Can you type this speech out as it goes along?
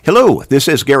Hello, this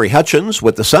is Gary Hutchins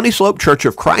with the Sunny Slope Church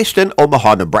of Christ in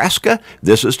Omaha, Nebraska.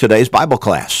 This is today's Bible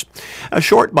class. A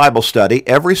short Bible study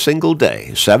every single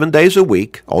day, 7 days a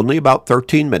week, only about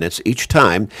 13 minutes each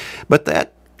time,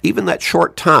 but even that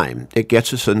short time, it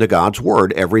gets us into God's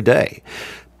Word every day.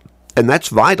 And that's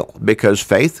vital because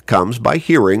faith comes by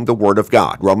hearing the Word of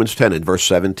God, Romans 10 and verse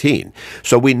 17.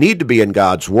 So we need to be in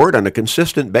God's Word on a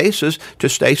consistent basis to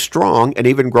stay strong and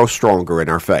even grow stronger in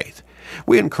our faith.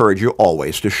 We encourage you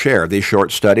always to share these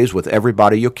short studies with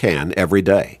everybody you can every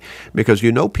day, because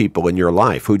you know people in your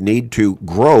life who need to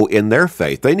grow in their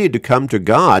faith. They need to come to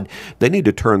God. They need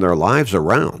to turn their lives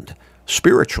around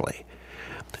spiritually.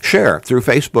 Share through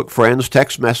Facebook friends,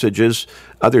 text messages,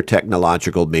 other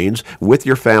technological means with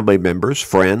your family members,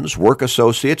 friends, work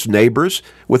associates, neighbors,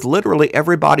 with literally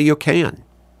everybody you can.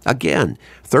 Again,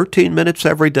 13 minutes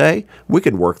every day, we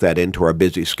can work that into our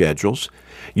busy schedules.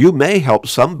 You may help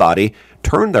somebody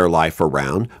turn their life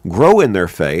around, grow in their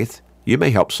faith. You may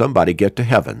help somebody get to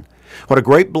heaven. What a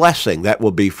great blessing that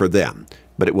will be for them,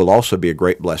 but it will also be a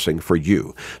great blessing for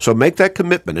you. So make that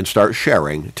commitment and start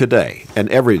sharing today and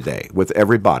every day with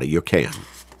everybody you can.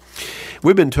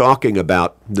 We've been talking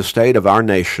about the state of our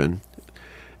nation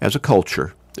as a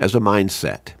culture, as a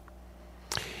mindset.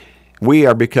 We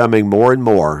are becoming more and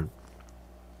more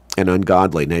an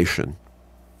ungodly nation.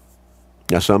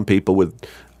 Now, some people would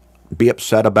be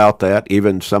upset about that.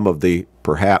 Even some of the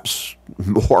perhaps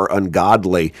more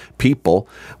ungodly people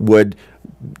would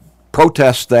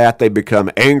protest that. They become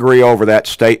angry over that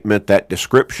statement, that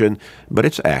description, but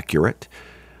it's accurate.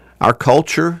 Our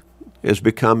culture is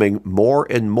becoming more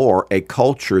and more a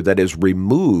culture that is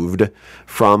removed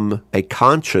from a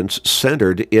conscience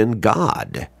centered in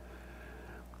God.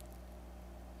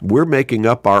 We're making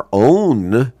up our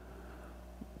own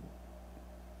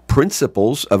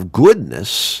principles of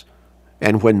goodness,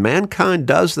 and when mankind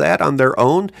does that on their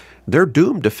own, they're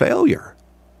doomed to failure,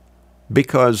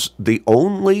 because the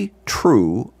only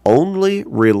true, only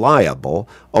reliable,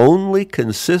 only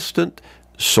consistent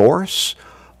source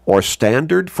or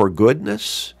standard for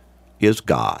goodness is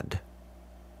God.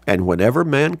 And whenever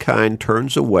mankind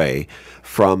turns away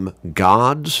from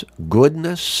God's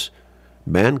goodness,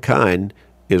 mankind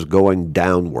is going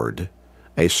downward,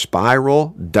 a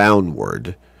spiral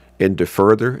downward into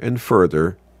further and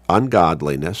further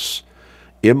ungodliness,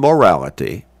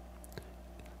 immorality,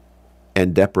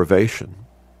 and deprivation.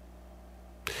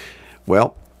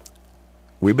 Well,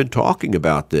 we've been talking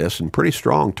about this in pretty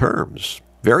strong terms,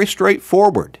 very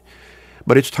straightforward,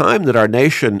 but it's time that our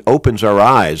nation opens our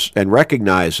eyes and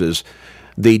recognizes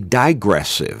the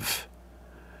digressive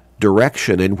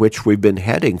direction in which we've been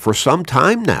heading for some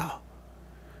time now.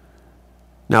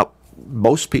 Now,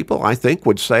 most people, I think,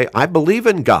 would say, I believe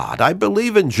in God. I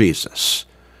believe in Jesus.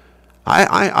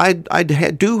 I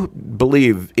do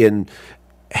believe in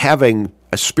having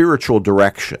a spiritual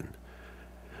direction.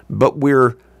 But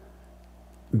we're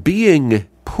being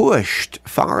pushed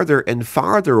farther and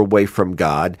farther away from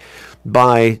God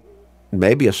by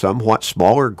maybe a somewhat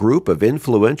smaller group of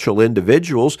influential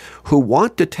individuals who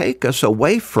want to take us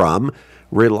away from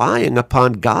relying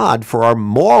upon God for our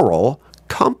moral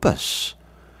compass.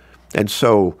 And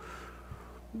so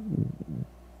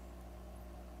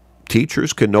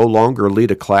teachers can no longer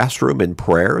lead a classroom in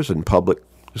prayers in public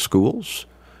schools.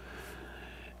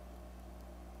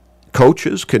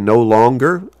 Coaches can no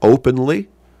longer openly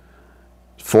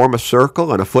form a circle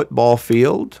on a football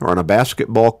field or on a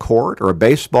basketball court or a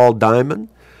baseball diamond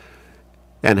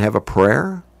and have a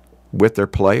prayer with their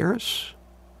players.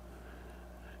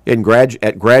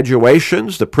 At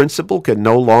graduations, the principal can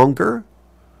no longer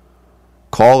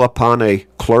call upon a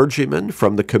clergyman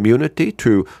from the community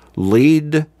to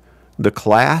lead the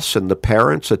class and the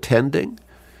parents attending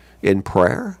in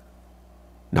prayer.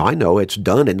 Now, I know it's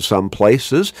done in some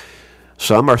places.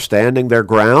 Some are standing their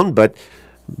ground, but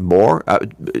more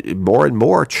and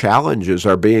more challenges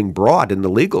are being brought in the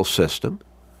legal system.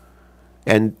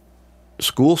 And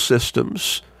school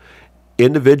systems,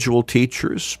 individual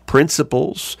teachers,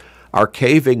 principals are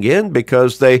caving in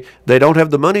because they don't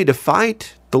have the money to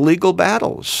fight the legal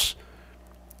battles.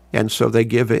 And so they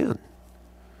give in.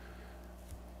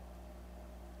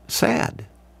 Sad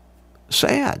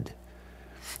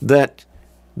that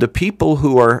the people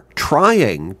who are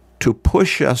trying to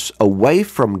push us away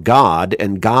from God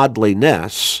and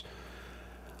godliness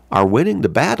are winning the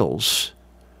battles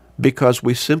because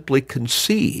we simply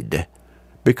concede,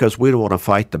 because we don't want to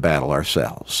fight the battle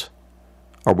ourselves,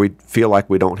 or we feel like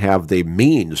we don't have the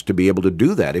means to be able to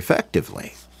do that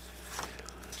effectively.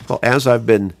 Well, as I've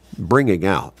been bringing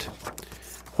out,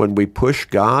 when we push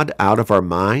God out of our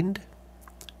mind,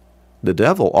 the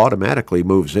devil automatically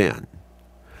moves in.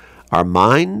 Our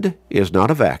mind is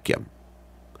not a vacuum.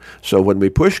 So when we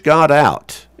push God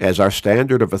out as our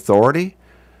standard of authority,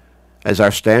 as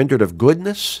our standard of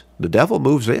goodness, the devil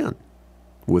moves in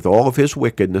with all of his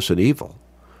wickedness and evil.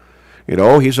 You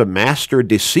know, he's a master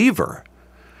deceiver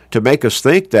to make us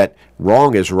think that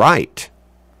wrong is right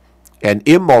and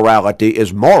immorality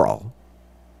is moral.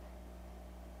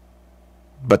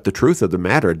 But the truth of the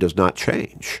matter does not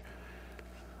change.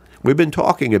 We've been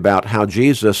talking about how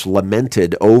Jesus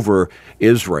lamented over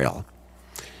Israel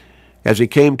as he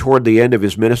came toward the end of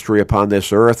his ministry upon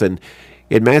this earth. And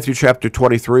in Matthew chapter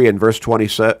 23 and verse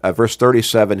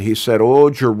 37, he said, "O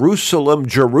Jerusalem,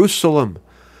 Jerusalem,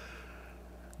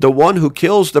 the one who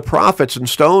kills the prophets and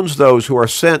stones those who are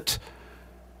sent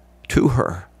to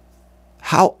her.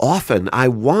 How often I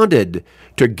wanted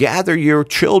to gather your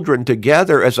children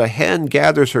together as a hen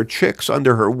gathers her chicks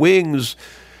under her wings,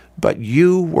 but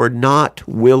you were not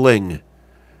willing.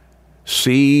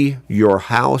 See, your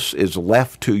house is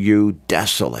left to you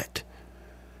desolate."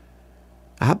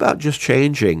 How about just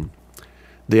changing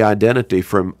the identity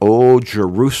from, "Oh,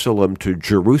 Jerusalem," to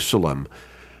Jerusalem,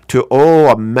 to, "Oh,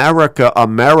 America,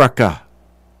 America"?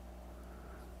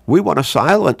 We want to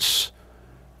silence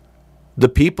the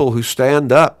people who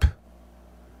stand up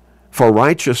for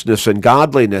righteousness and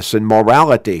godliness and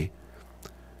morality,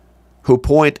 who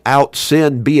point out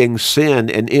sin being sin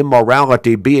and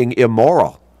immorality being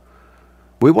immoral.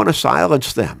 We want to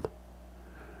silence them.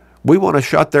 We want to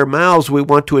shut their mouths. We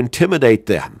want to intimidate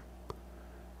them.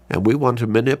 And we want to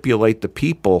manipulate the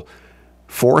people,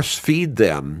 force feed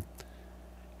them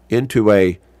into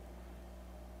a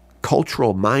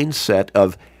cultural mindset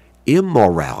of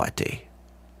immorality,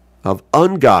 of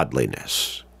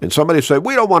ungodliness. And somebody said,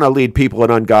 "We don't want to lead people in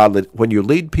ungodliness." When you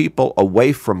lead people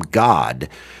away from God,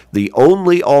 the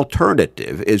only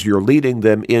alternative is you're leading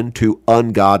them into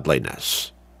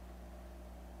ungodliness.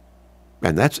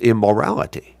 And that's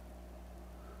immorality.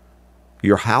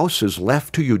 Your house is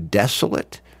left to you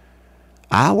desolate.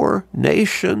 Our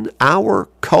nation, our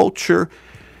culture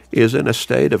is in a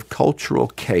state of cultural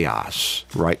chaos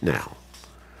right now.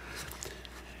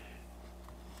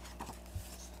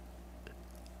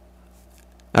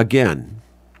 Again,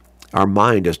 our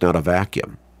mind is not a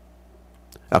vacuum.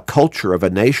 A culture of a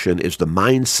nation is the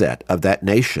mindset of that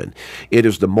nation. It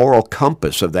is the moral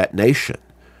compass of that nation.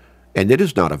 And it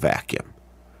is not a vacuum.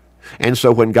 And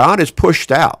so when God is pushed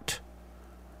out,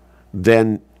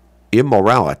 then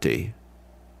immorality,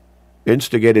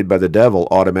 instigated by the devil,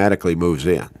 automatically moves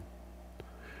in.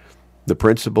 The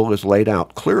principle is laid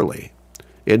out clearly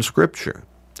in Scripture.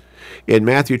 In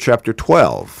Matthew chapter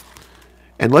 12,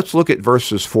 and let's look at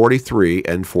verses 43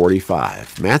 and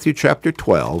 45. Matthew chapter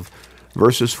 12,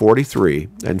 verses 43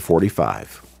 and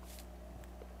 45.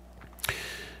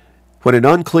 When an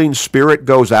unclean spirit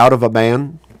goes out of a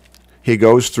man, he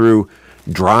goes through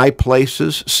dry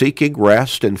places seeking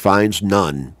rest and finds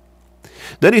none.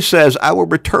 Then he says, "I will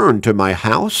return to my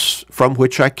house from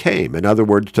which I came." In other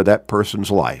words, to that person's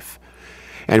life.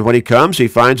 And when he comes, he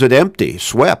finds it empty,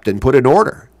 swept, and put in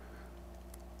order.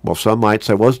 Well, some might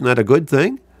say, wasn't that a good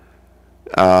thing?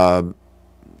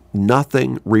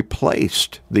 Nothing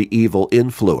replaced the evil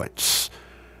influence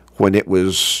when it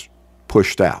was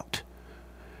pushed out.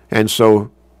 And so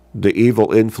the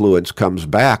evil influence comes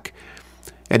back,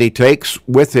 and he takes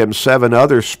with him 7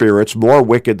 other spirits more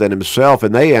wicked than himself,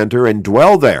 and they enter and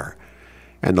dwell there.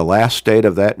 And the last state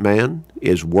of that man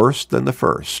is worse than the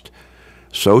first.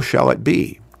 So shall it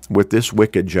be with this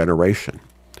wicked generation.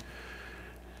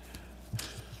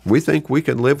 We think we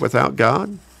can live without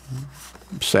God?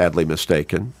 Sadly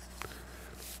mistaken.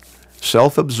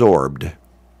 Self-absorbed.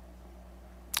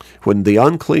 When the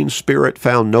unclean spirit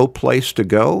found no place to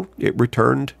go, it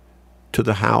returned to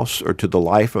the house or to the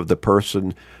life of the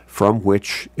person from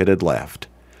which it had left.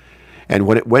 And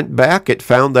when it went back, it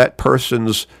found that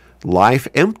person's life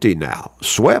empty now,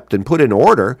 swept and put in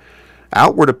order.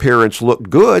 Outward appearance looked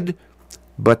good,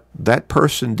 but that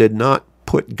person did not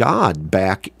put God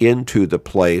back into the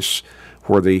place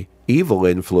where the evil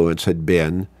influence had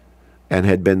been and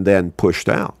had been then pushed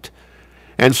out.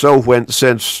 And so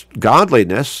since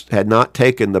godliness had not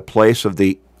taken the place of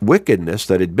the wickedness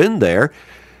that had been there,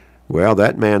 well,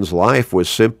 that man's life was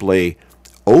simply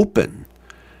open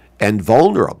and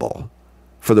vulnerable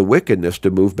for the wickedness to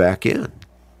move back in.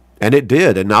 And it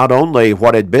did, and not only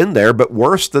what had been there, but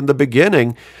worse than the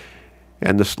beginning.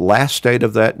 And the last state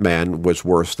of that man was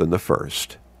worse than the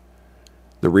first.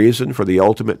 The reason for the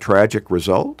ultimate tragic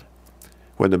result?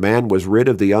 When the man was rid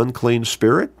of the unclean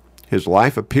spirit, his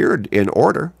life appeared in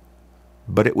order,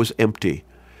 but it was empty.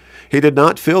 He did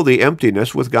not fill the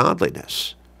emptiness with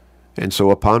godliness. And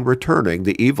so upon returning,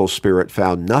 the evil spirit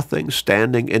found nothing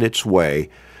standing in its way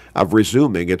of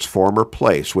resuming its former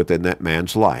place within that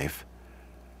man's life.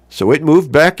 So it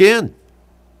moved back in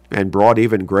and brought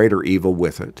even greater evil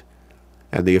with it.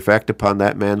 And the effect upon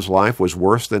that man's life was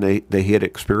worse than he had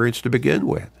experienced to begin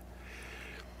with.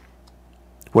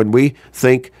 When we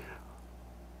think,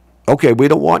 okay, we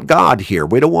don't want God here.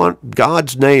 We don't want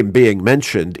God's name being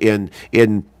mentioned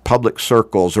in public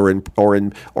circles or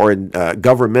in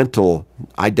governmental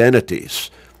identities.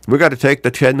 We've got to take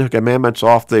the Ten Commandments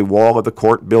off the wall of the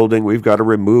court building. We've got to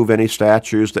remove any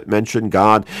statues that mention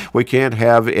God. We can't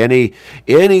have any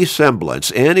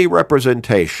semblance, any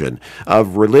representation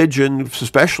of religion,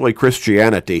 especially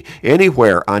Christianity,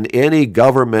 anywhere on any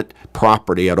government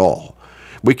property at all.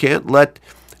 We can't let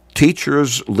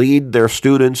teachers lead their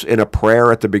students in a prayer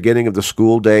at the beginning of the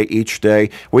school day each day.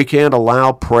 We can't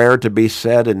allow prayer to be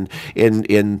said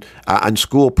on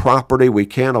school property. We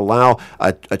can't allow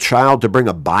a child to bring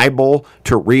a Bible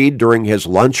to read during his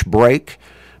lunch break,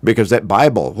 because that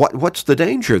Bible, what's the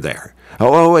danger there?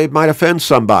 Oh, it might offend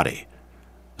somebody.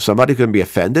 Somebody can be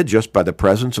offended just by the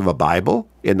presence of a Bible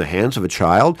in the hands of a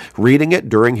child reading it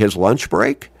during his lunch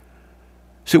break?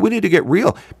 See, we need to get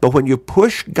real. But when you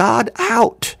push God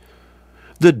out,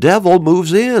 the devil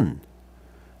moves in.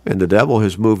 And the devil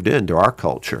has moved into our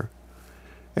culture.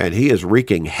 And he is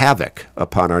wreaking havoc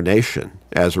upon our nation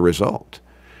as a result.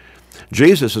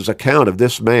 Jesus' account of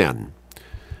this man,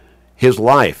 his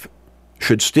life,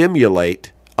 should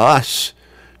stimulate us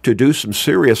to do some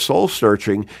serious soul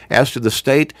searching as to the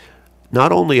state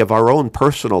not only of our own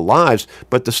personal lives,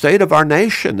 but the state of our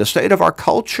nation, the state of our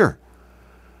culture.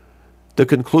 The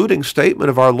concluding statement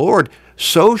of our Lord,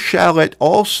 so shall it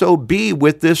also be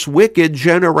with this wicked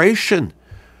generation.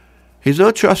 He's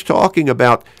not just talking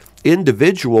about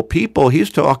individual people. He's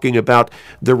talking about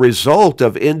the result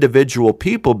of individual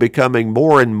people becoming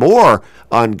more and more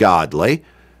ungodly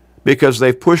because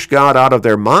they've pushed God out of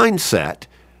their mindset.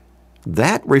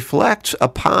 That reflects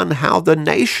upon how the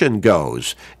nation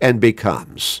goes and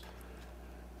becomes.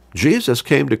 Jesus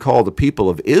came to call the people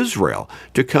of Israel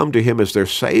to come to him as their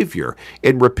Savior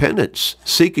in repentance,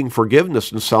 seeking forgiveness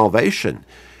and salvation.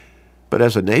 But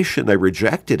as a nation, they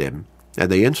rejected him, and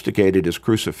they instigated his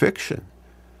crucifixion.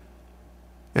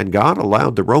 And God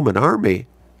allowed the Roman army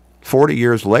 40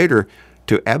 years later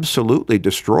to absolutely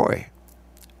destroy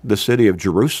the city of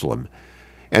Jerusalem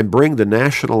and bring the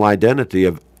national identity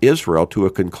of Israel to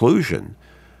a conclusion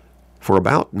for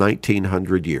about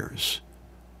 1900 years.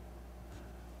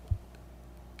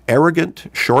 Arrogant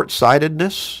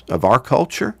short-sightedness of our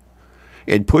culture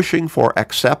in pushing for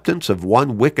acceptance of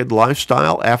one wicked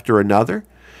lifestyle after another,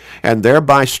 and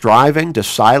thereby striving to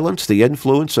silence the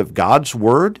influence of God's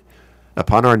Word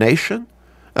upon our nation,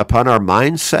 upon our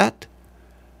mindset,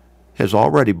 has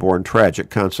already borne tragic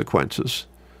consequences.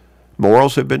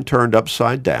 Morals have been turned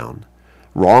upside down.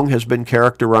 Wrong has been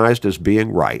characterized as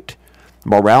being right.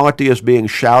 Morality is being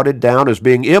shouted down as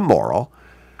being immoral.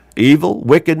 Evil,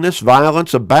 wickedness,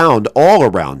 violence abound all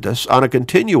around us on a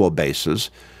continual basis,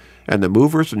 and the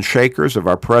movers and shakers of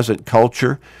our present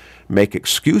culture make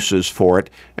excuses for it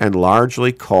and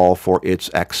largely call for its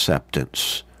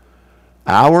acceptance.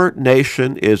 Our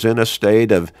nation is in a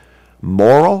state of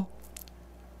moral,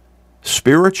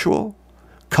 spiritual,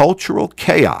 cultural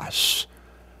chaos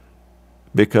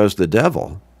because the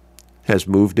devil has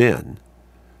moved in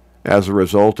as a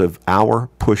result of our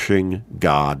pushing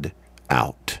God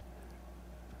out.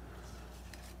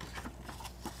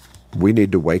 We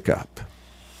need to wake up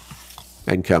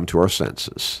and come to our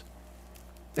senses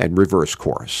and reverse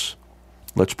course.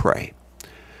 Let's pray.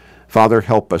 Father,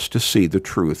 help us to see the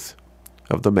truth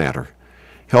of the matter.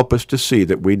 Help us to see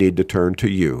that we need to turn to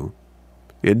you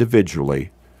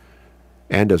individually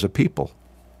and as a people.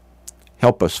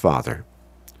 Help us, Father,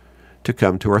 to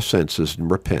come to our senses and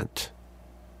repent.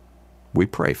 We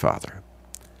pray, Father.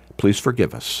 Please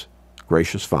forgive us.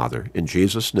 Gracious Father, in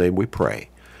Jesus' name we pray.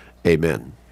 Amen.